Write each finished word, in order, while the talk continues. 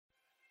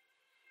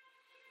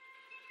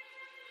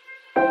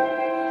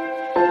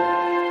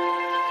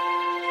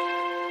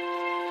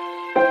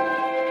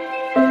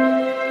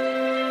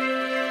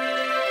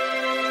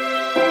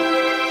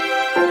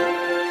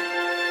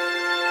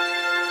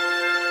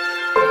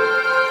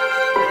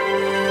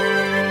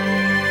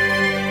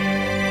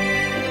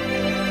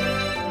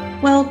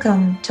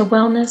Welcome to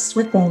Wellness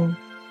Within.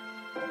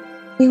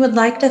 We would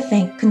like to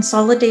thank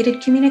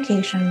Consolidated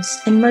Communications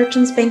and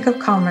Merchants Bank of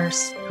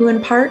Commerce, who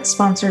in part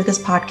sponsor this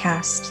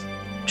podcast.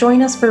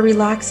 Join us for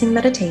relaxing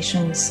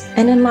meditations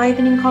and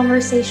enlivening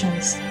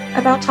conversations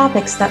about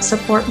topics that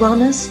support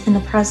wellness in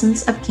the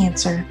presence of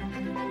cancer.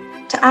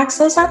 To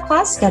access our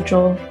class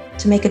schedule,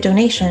 to make a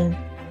donation,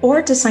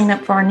 or to sign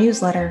up for our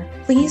newsletter,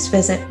 please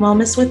visit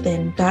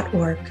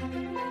wellnesswithin.org.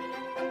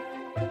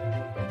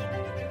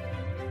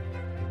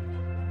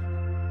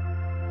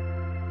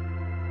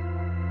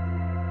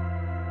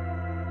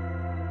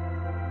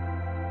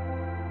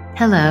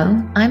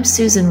 Hello, I'm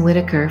Susan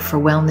Whitaker for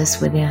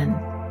Wellness Within.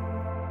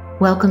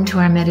 Welcome to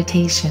our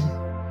meditation.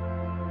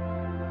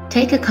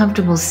 Take a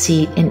comfortable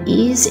seat and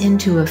ease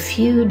into a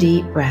few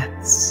deep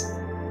breaths.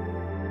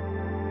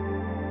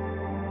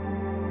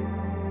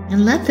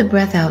 And let the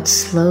breath out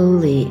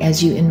slowly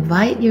as you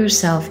invite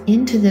yourself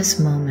into this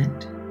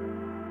moment.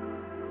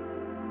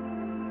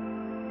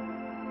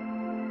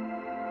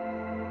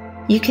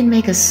 You can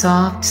make a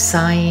soft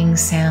sighing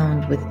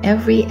sound with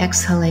every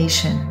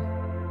exhalation.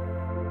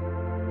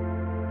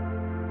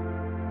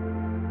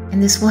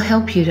 And this will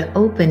help you to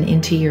open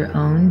into your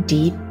own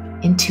deep,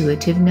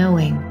 intuitive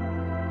knowing.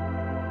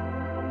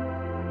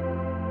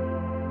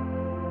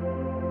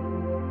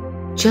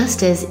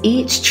 Just as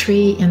each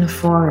tree in a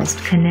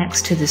forest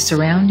connects to the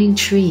surrounding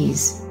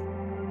trees,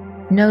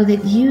 know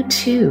that you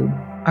too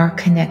are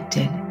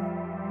connected.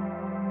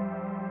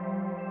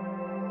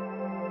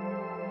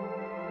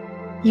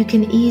 You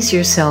can ease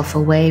yourself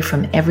away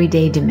from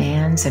everyday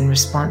demands and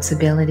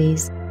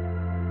responsibilities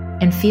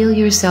and feel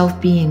yourself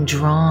being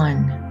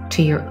drawn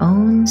to your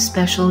own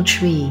special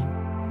tree,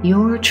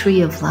 your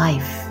tree of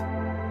life,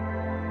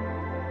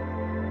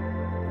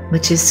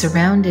 which is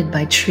surrounded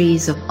by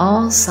trees of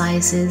all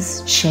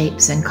sizes,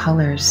 shapes, and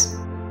colors.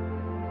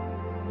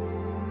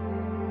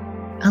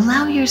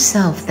 Allow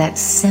yourself that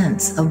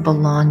sense of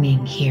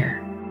belonging here.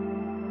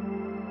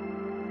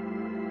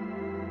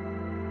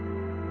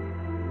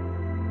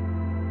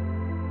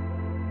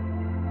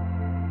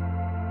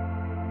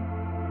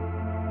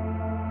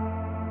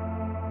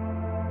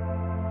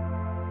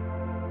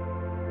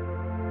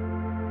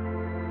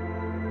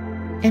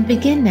 And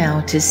begin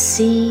now to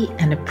see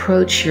and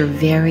approach your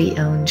very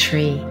own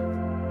tree.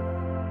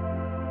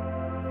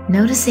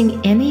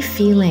 Noticing any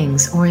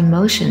feelings or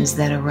emotions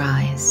that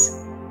arise.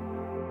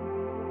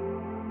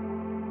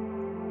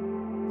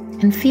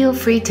 And feel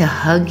free to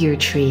hug your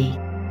tree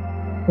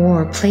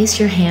or place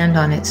your hand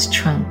on its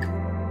trunk,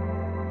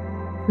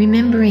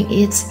 remembering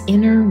its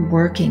inner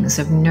workings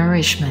of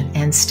nourishment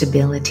and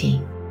stability.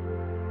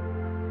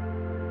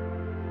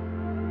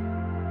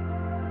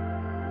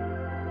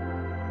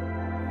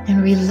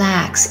 And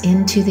relax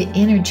into the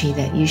energy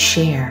that you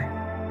share.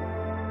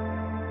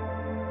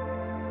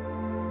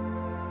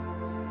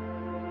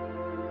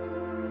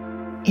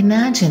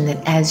 Imagine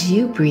that as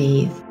you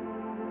breathe,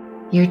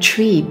 your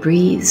tree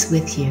breathes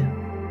with you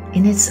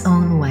in its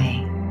own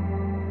way.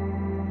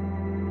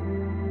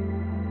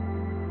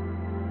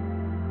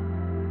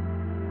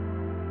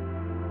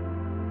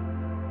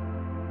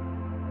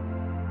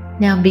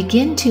 Now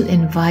begin to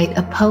invite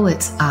a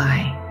poet's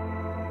eye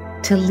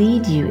to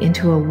lead you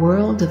into a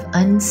world of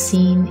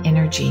unseen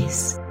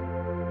energies.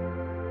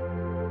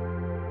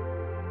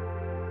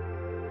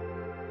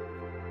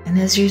 And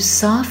as you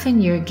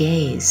soften your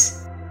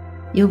gaze,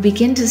 you'll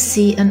begin to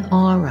see an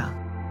aura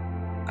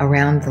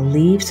around the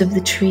leaves of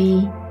the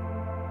tree,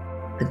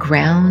 the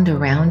ground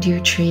around your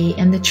tree,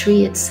 and the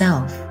tree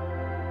itself.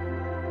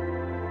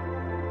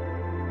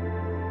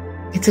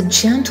 It's a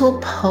gentle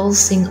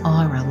pulsing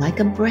aura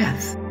like a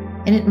breath,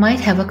 and it might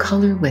have a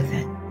color with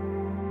it.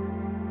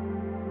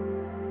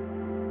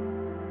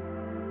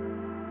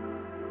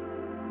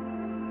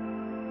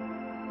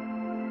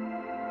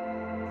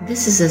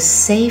 This is a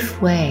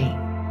safe way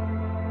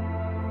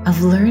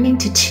of learning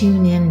to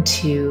tune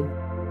into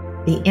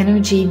the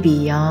energy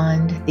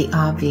beyond the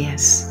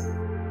obvious.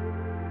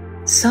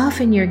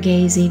 Soften your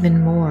gaze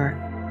even more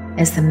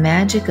as the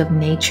magic of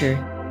nature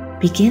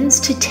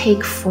begins to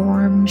take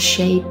form,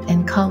 shape,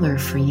 and color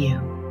for you.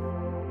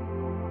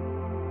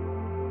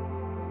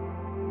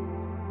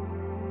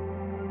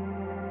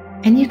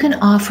 And you can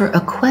offer a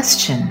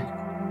question.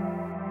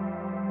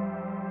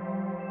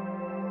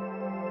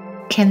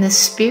 Can the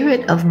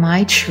spirit of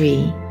my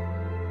tree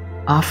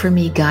offer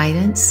me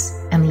guidance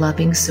and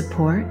loving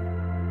support?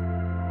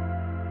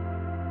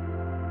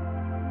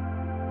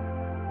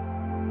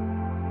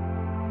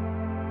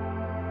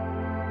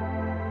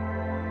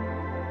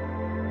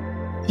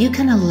 You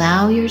can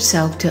allow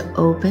yourself to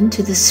open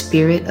to the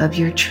spirit of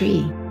your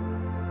tree,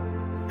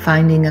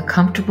 finding a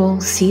comfortable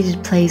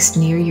seated place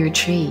near your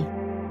tree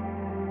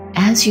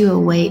as you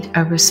await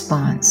a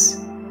response.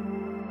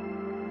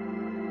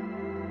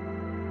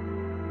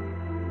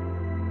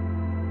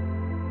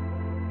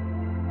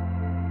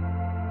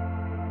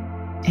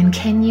 And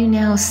can you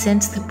now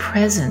sense the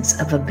presence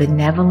of a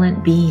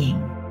benevolent being,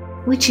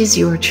 which is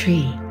your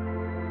tree?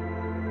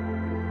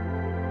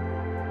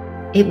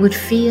 It would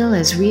feel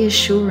as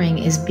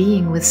reassuring as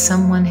being with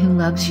someone who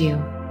loves you,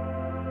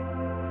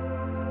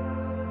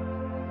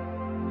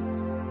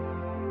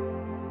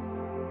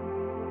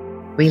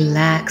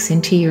 Relax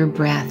into your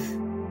breath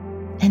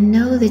and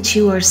know that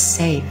you are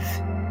safe.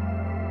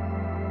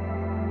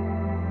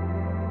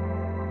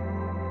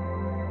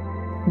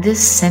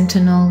 This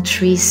sentinel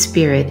tree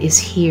spirit is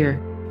here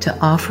to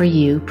offer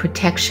you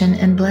protection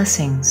and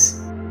blessings.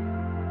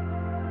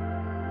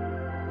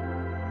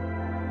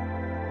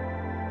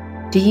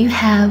 Do you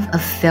have a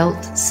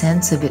felt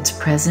sense of its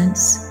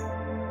presence?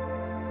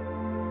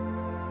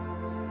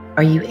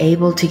 Are you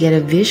able to get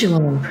a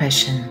visual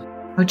impression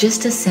or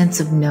just a sense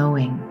of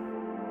knowing?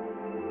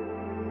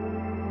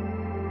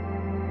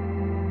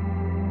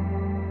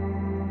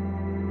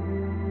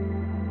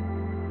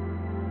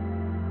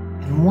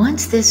 And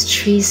once this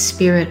tree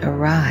spirit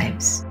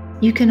arrives,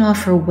 you can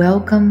offer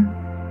welcome,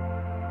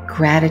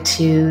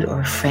 gratitude,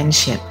 or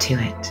friendship to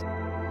it.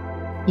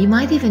 You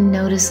might even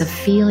notice a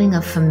feeling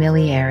of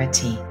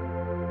familiarity.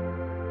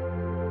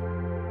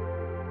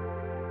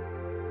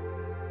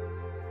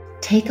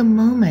 Take a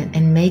moment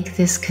and make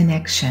this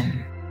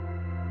connection.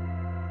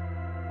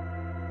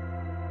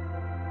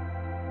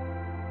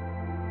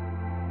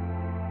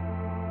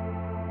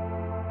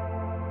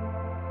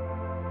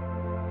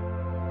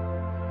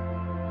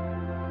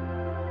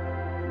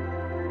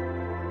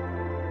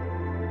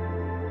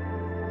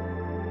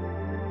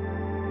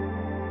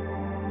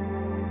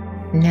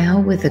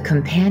 Now, with the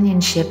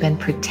companionship and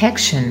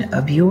protection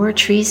of your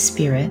tree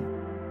spirit,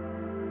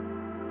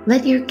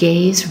 let your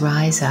gaze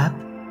rise up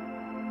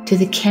to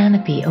the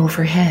canopy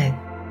overhead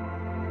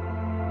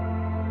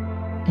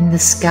and the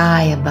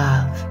sky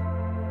above.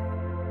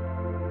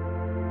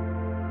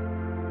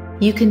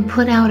 You can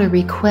put out a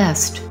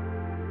request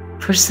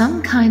for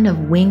some kind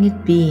of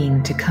winged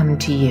being to come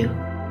to you.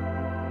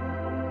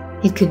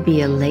 It could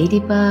be a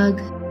ladybug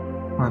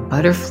or a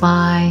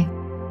butterfly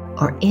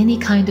or any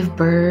kind of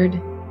bird.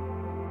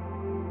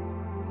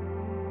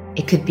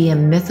 It could be a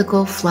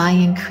mythical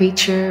flying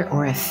creature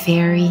or a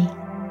fairy.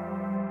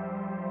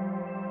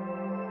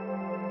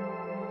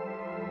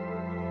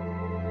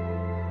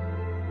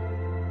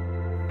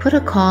 Put a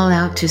call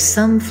out to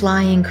some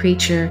flying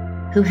creature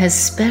who has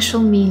special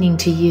meaning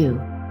to you,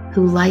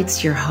 who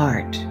lights your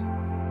heart.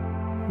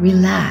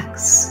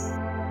 Relax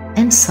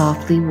and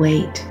softly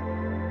wait.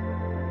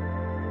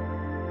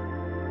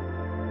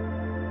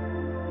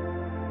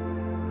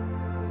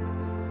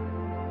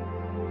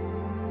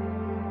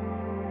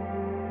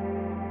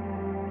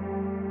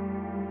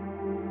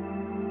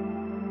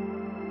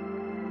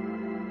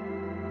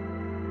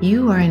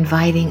 You are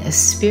inviting a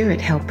spirit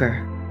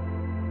helper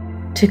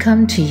to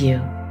come to you.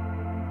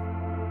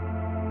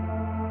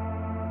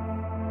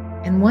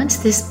 And once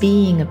this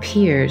being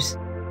appears,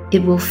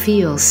 it will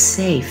feel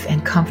safe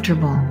and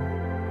comfortable.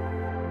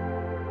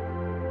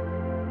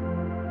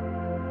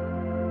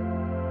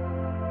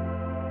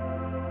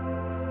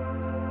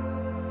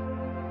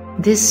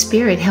 This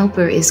spirit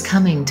helper is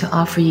coming to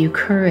offer you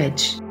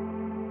courage,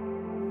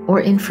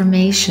 or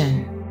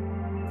information,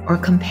 or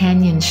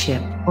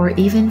companionship, or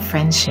even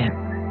friendship.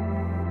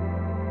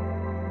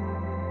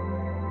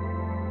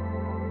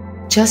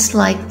 Just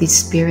like the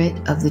spirit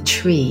of the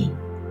tree,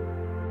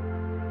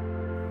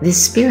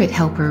 this spirit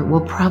helper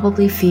will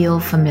probably feel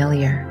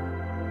familiar.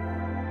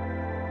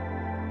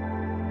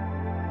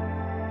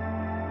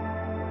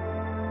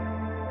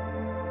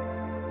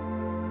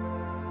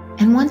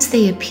 And once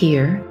they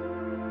appear,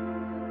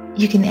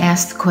 you can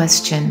ask the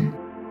question,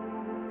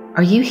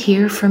 "Are you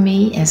here for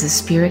me as a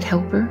spirit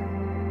helper?"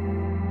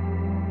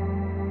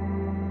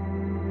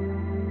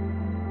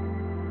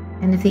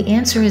 And if the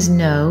answer is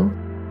no,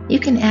 you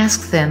can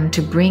ask them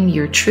to bring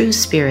your true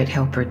spirit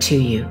helper to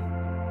you.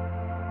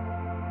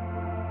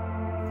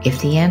 If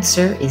the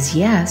answer is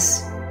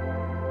yes,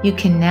 you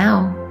can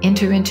now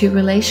enter into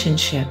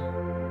relationship.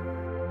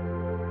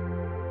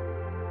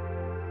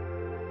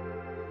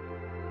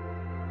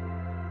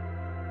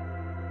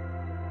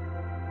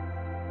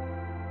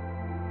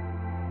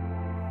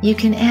 You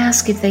can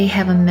ask if they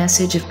have a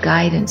message of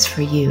guidance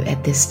for you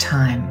at this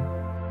time.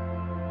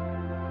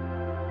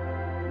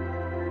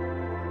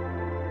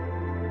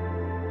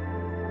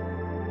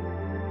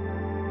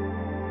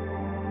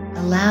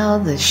 Allow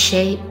the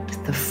shape,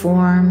 the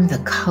form, the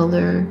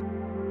color,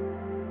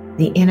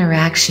 the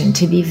interaction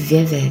to be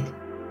vivid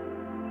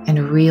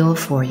and real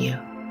for you.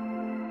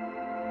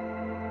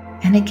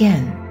 And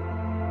again,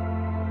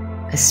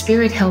 a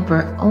spirit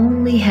helper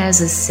only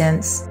has a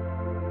sense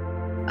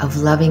of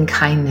loving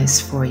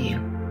kindness for you.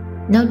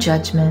 No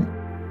judgment,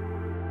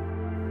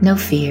 no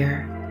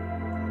fear,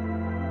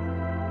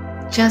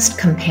 just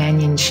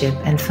companionship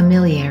and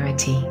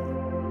familiarity.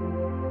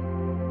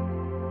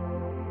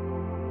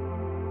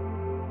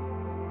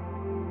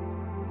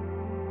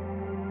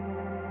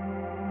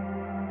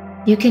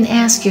 You can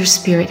ask your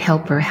spirit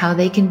helper how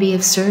they can be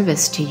of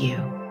service to you,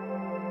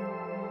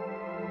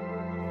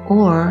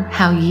 or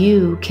how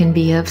you can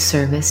be of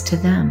service to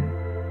them.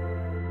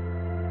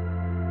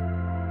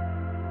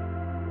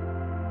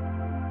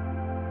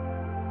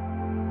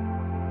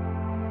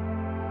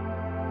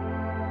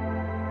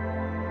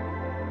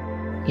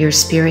 Your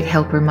spirit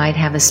helper might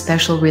have a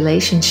special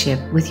relationship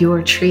with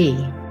your tree.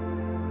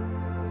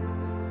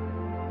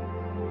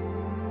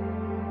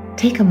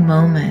 take a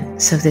moment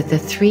so that the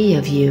three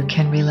of you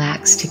can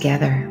relax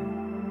together.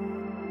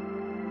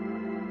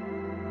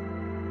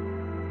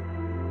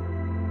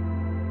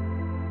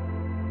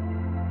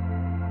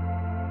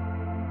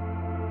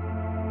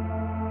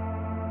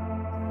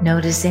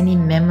 Notice any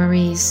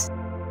memories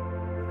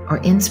or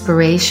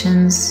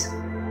inspirations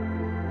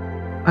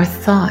or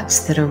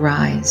thoughts that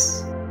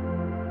arise.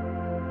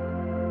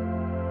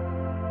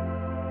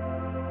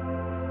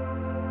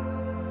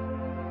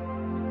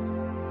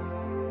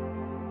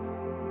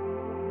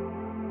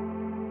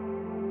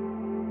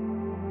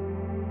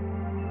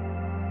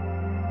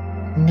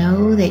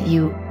 Know that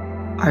you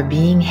are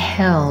being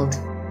held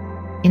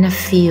in a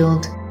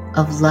field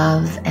of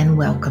love and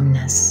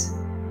welcomeness.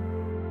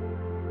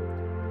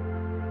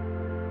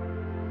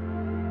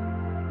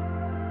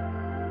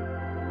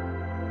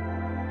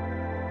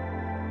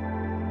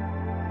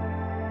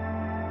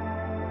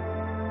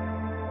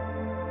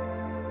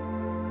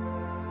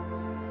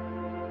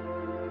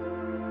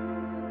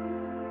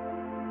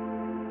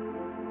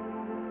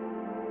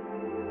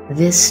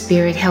 This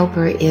spirit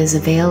helper is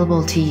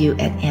available to you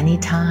at any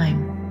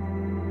time.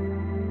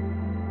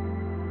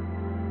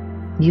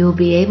 You'll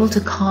be able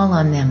to call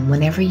on them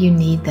whenever you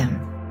need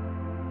them,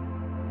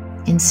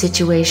 in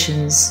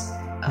situations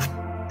of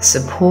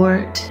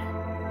support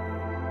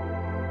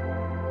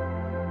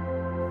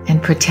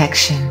and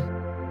protection.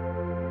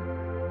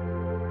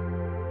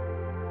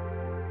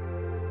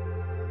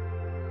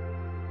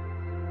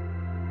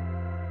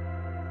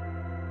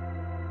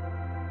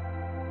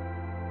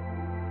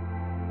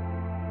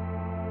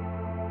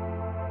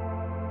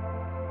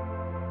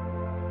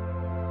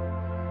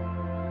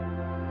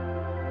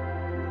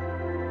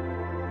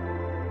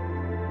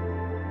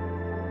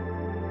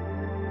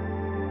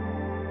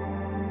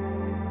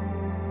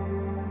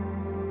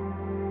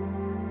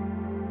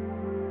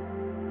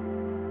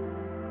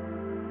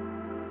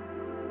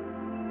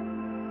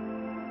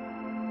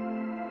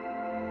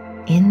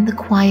 In the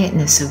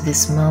quietness of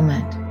this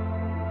moment,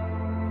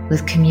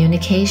 with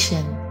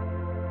communication,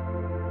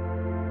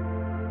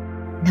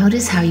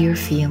 notice how you're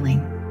feeling.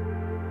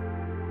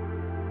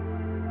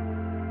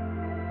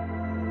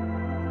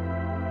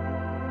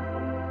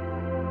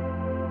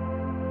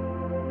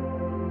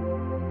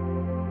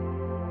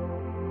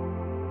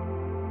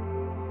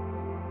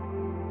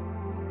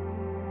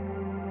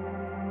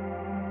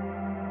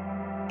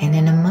 And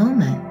in a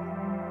moment,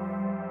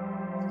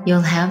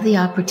 you'll have the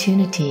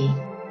opportunity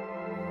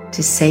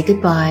to say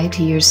goodbye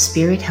to your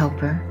spirit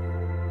helper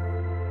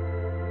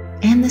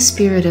and the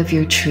spirit of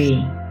your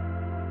tree.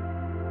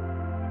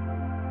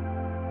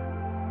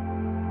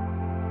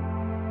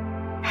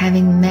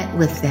 Having met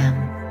with them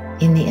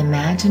in the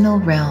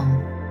imaginal realm,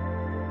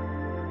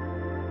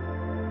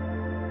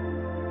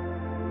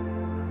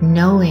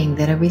 knowing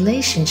that a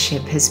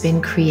relationship has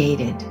been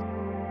created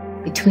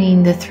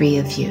between the three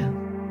of you.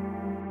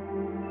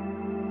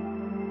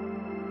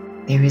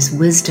 There is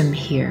wisdom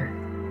here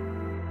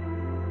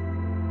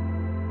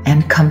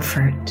and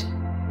comfort.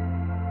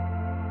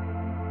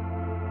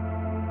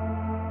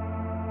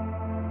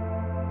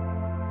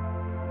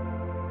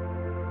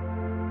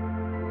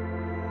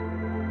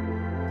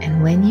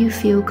 And when you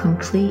feel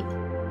complete,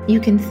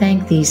 you can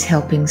thank these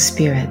helping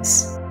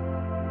spirits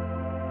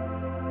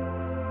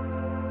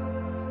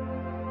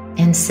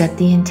and set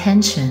the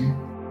intention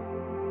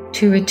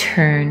to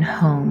return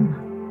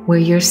home where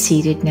you're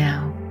seated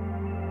now.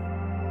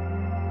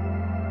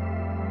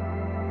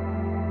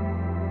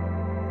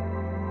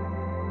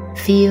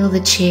 Feel the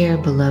chair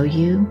below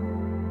you,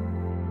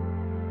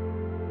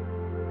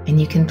 and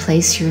you can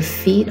place your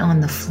feet on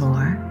the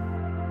floor.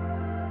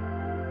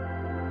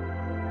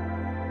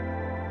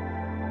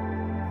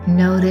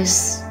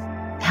 Notice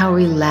how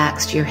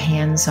relaxed your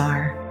hands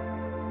are.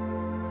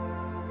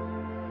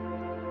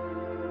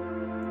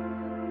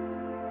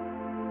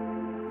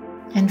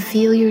 And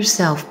feel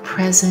yourself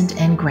present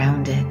and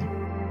grounded.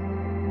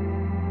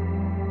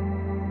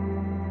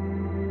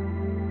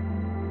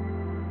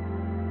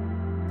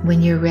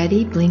 When you're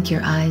ready, blink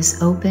your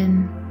eyes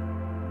open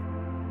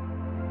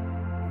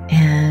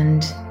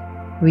and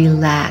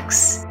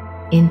relax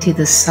into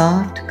the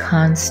soft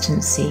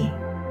constancy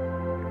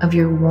of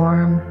your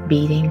warm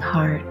beating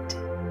heart.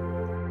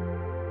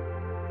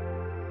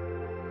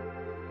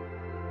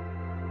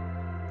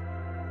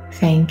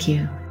 Thank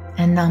you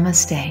and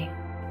namaste.